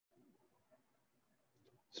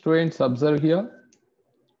Students, observe here.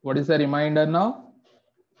 What is the remainder now?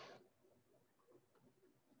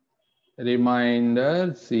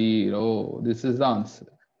 Remainder 0. This is the answer.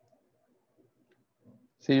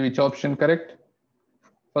 See which option correct?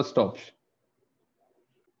 First option.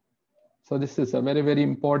 So this is a very, very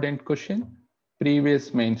important question.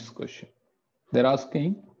 Previous mains question. They're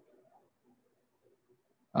asking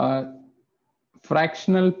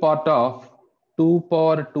fractional part of 2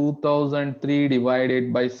 power 2003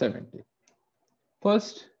 divided by 70.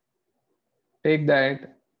 First, take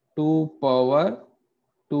that 2 power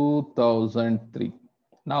 2003.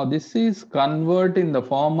 Now this is convert in the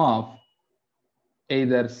form of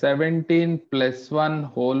either 17 plus 1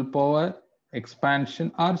 whole power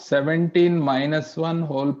expansion or 17 minus 1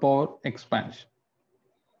 whole power expansion.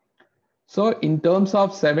 So in terms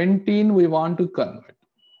of 17, we want to convert.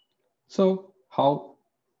 So how?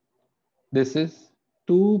 This is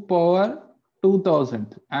 2 power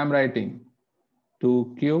 2000. I am writing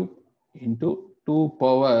 2 cube into 2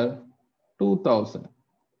 power 2000.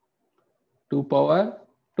 2 power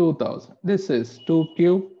 2000. This is 2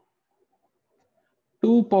 cube.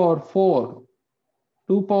 2 power 4.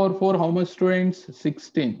 2 power 4, how much, students?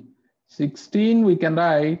 16. 16 we can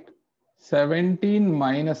write 17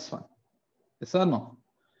 minus 1. Yes or no?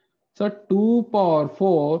 So 2 power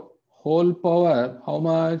 4 whole power, how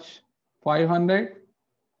much? 500?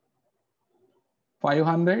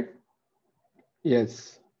 500?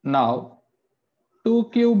 Yes. Now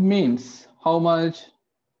 2 cube means how much?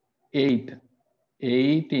 8.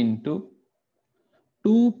 8 into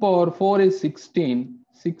 2 power 4 is 16.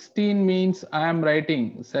 16 means I am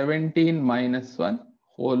writing 17 minus 1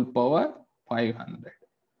 whole power 500.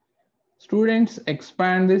 Students,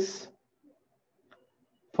 expand this.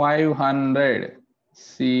 500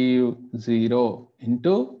 C0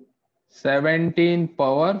 into 17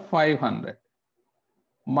 power 500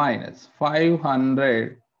 minus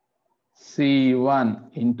 500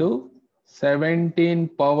 C1 into 17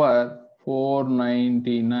 power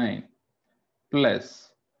 499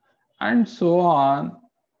 plus and so on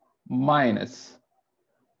minus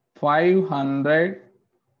 500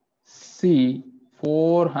 C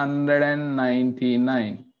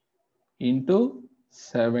 499 into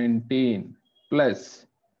 17 plus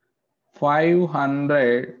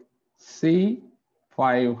 500 C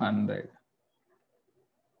 500.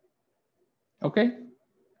 Okay.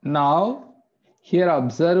 Now here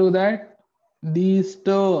observe that these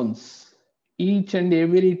terms, each and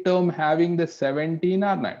every term having the 17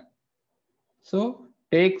 or not. So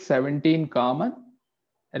take 17 common.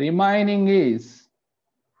 Remaining is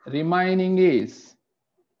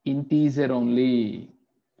integer only.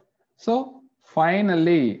 So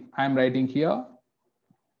finally I am writing here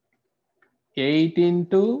 8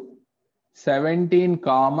 into 17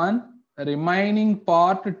 common. Remaining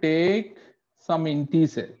part take some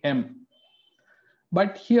integer m.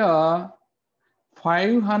 But here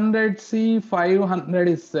 500C 500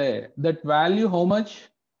 is there. That value how much?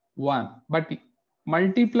 1. But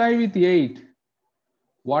multiply with 8.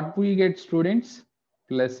 What we get, students?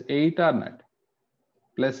 Plus 8 or not?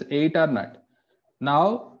 Plus 8 or not?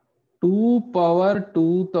 Now 2 power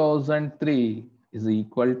 2003 is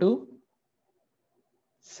equal to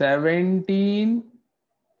 17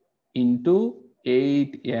 into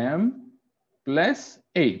 8m plus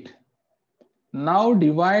 8. Now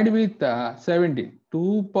divide with 17.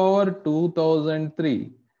 2 power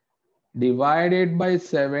 2003 divided by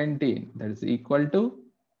 17, that is equal to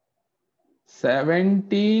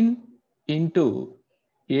 17 into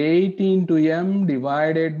 8 into m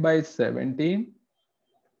divided by 17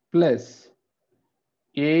 plus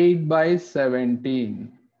 8 by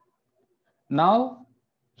 17. Now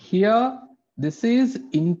here this is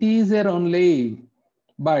integer only,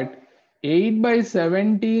 but 8 by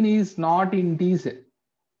 17 is not integer.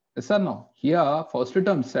 Yes or no? Here first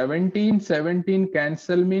term 17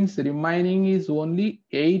 cancel means remaining is only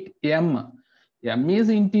 8m. m is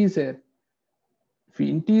integer. If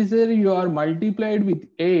integer you are multiplied with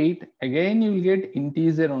 8, again you will get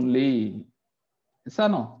integer only. Yes or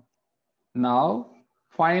no? Now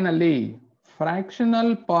finally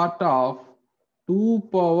fractional part of 2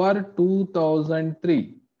 power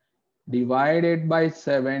 2003 divided by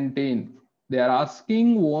 17. They are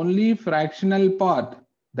asking only fractional part.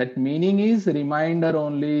 That meaning is remainder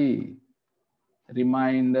only.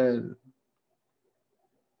 Remainder.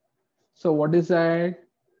 So what is that?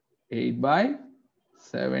 8 by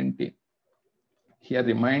 17. Here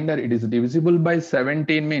remainder, it is divisible by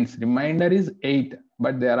 17 means remainder is 8.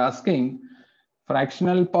 But they are asking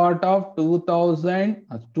fractional part of 2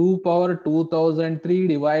 power 2003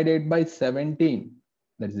 divided by 17.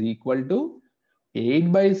 That is equal to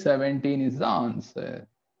 8 by 17 is the answer.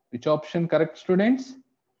 Which option correct, students?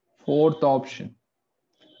 Fourth option.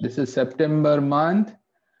 This is September month,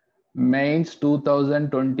 mains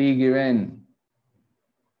 2020 given.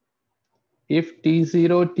 If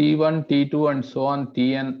T0, T1, T2 and so on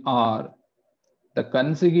Tn are the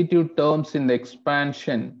consecutive terms in the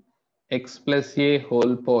expansion x plus a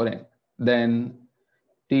whole power n, then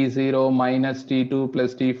T0 minus T2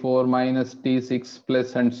 plus T4 minus T6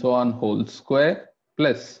 plus and so on whole square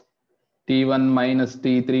plus T1 minus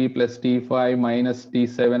T3 plus T5 minus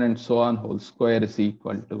T7 and so on whole square is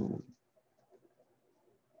equal to.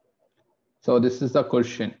 So this is the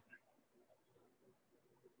question.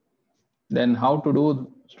 Then how to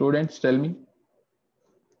do, students, tell me?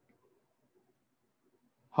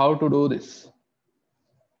 How to do this?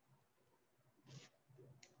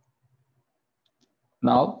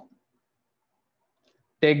 Now,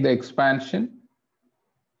 take the expansion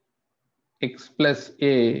x plus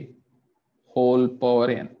a whole power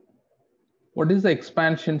n. What is the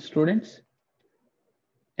expansion, students?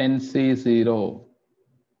 NC0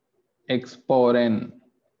 x power n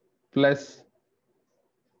plus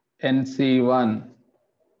NC1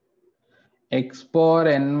 x power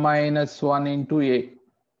n minus 1 into a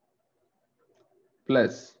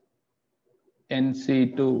plus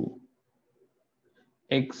NC2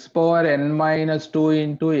 x power n minus 2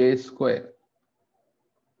 into a square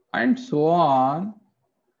and so on.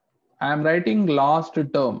 I am writing last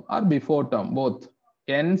term or before term, both.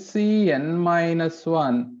 NC n minus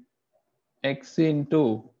 1 x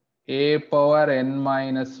into a power n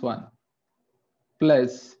minus 1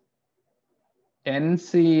 plus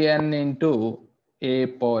NCn into a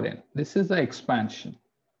power n. This is the expansion.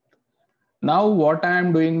 Now what I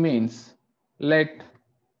am doing means, let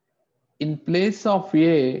in place of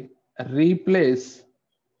a replace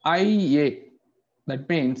ia. That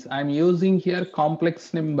means I'm using here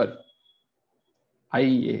complex number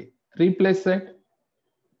ia. Replace it.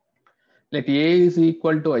 Let a is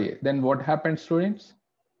equal to ia. Then what happens, students?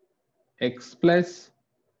 X plus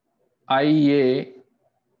ia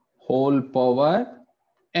whole power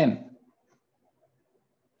n.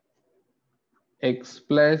 X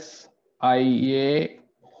plus ia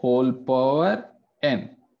whole power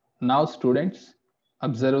n. Now students,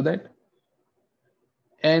 observe that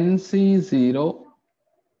NC0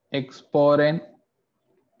 x power n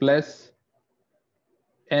plus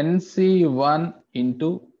NC1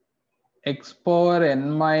 into x power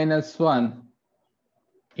n minus 1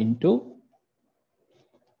 into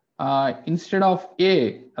instead of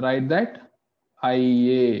a, write that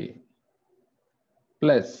ia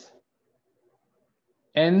plus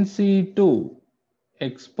NC2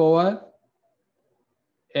 x power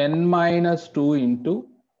n minus 2 into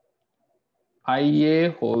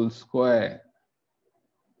ia whole square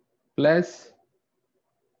plus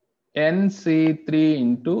NC3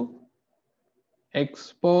 into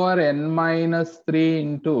x power n minus 3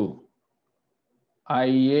 into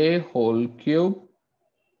ia whole cube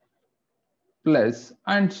plus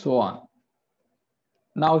and so on.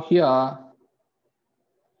 Now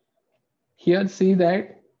here see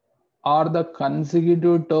that are the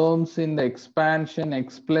consecutive terms in the expansion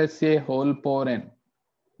x plus a whole power n.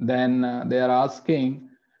 Then they are asking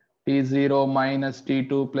T0 minus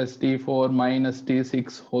T2 plus T4 minus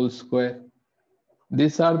T6 whole square.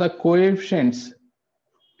 These are the coefficients.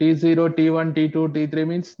 T0, T1, T2, T3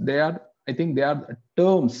 means they are, I think they are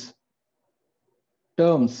terms.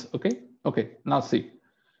 Okay. Okay. Now see,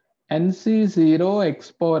 NC0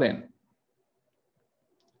 x power n.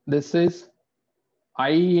 This is I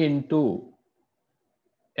into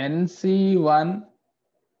NC1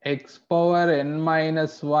 x power n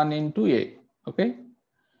minus 1 into a. Okay.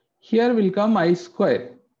 Here will come I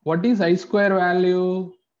square. What is I square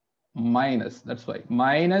value? Minus. That's why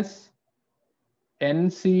minus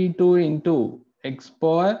NC2 into x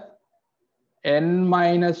power n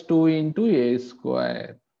minus 2 into a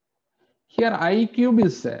square. Here I cube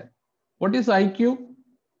is there. What is I cube?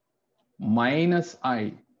 Minus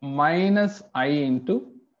I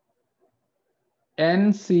into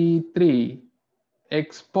NC3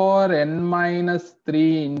 x power n minus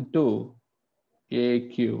 3 into a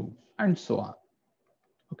cube and so on.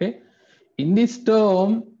 Okay. In this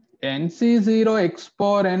term, NC0 x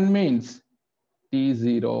power n means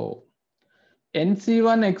T0.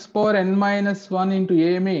 NC1 x power n minus 1 into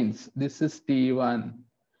a means this is T1.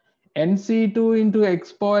 NC2 into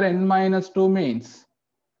x power n minus 2 means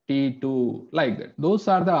T2, like that. Those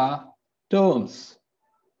are the terms.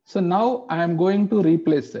 So now I am going to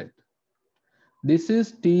replace it. This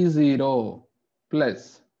is T0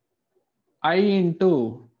 plus I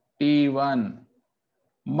into T1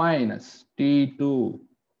 minus T2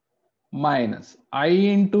 minus I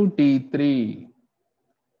into T3.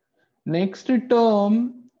 Next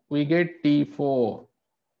term, we get T4,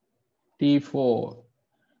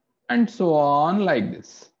 and so on like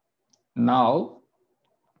this. Now,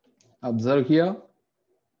 observe here,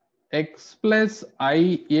 x plus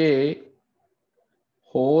IA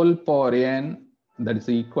whole power n, that is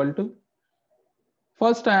equal to,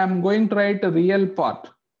 first I am going to write a real part,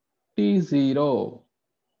 T0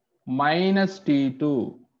 minus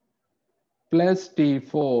T2 plus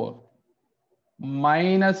T4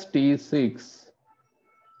 minus T6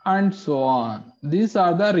 and so on. These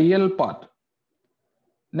are the real part.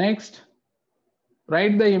 Next,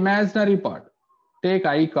 write the imaginary part. Take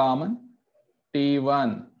I common,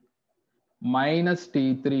 T1 minus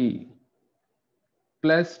T3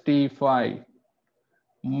 plus T5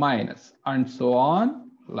 minus and so on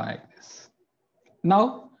like this.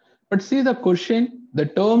 Now, but see the question, the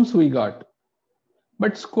terms we got.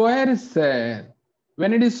 But square is there.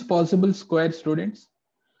 When it is possible square, students?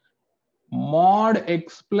 Mod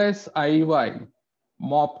x plus iy,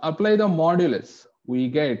 apply the modulus, we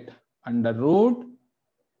get under root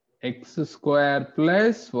x square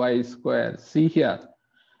plus y square. See here,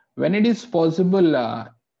 when it is possible,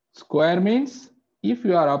 square means if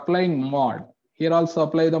you are applying mod, here also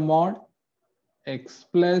apply the mod x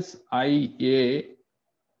plus ia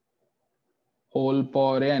whole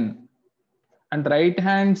power n, and right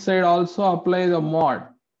hand side also apply the mod.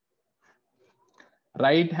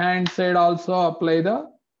 Right hand side also apply the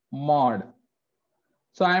mod.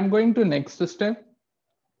 So I am going to next step,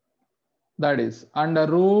 that is under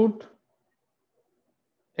root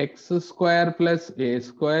x square plus a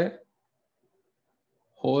square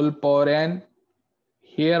whole power n.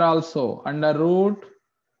 Here also under root,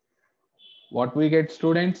 what we get,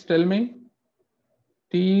 students, tell me?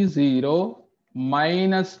 T0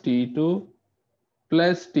 minus T2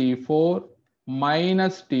 plus T4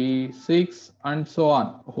 minus T6 and so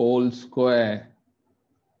on whole square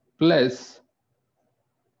plus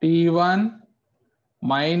T1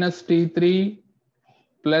 minus T3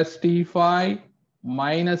 plus T5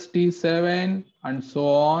 minus T7 and so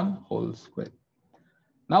on whole square.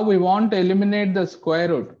 Now we want to eliminate the square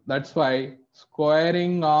root. That's why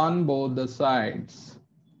squaring on both the sides.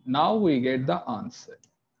 Now we get the answer.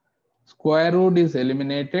 Square root is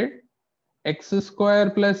eliminated. X square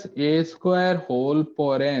plus a square whole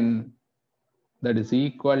power n, that is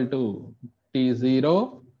equal to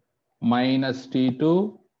T0 minus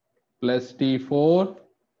T2 plus T4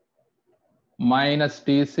 minus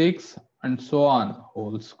T6 and so on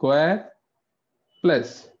whole square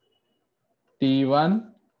plus T1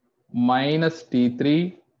 minus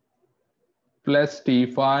T3 plus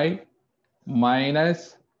T5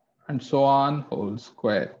 minus and so on whole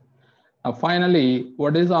square. Now finally,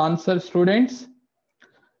 what is the answer, students?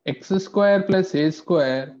 X square plus a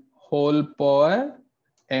square whole power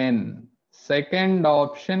n. Second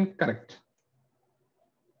option correct.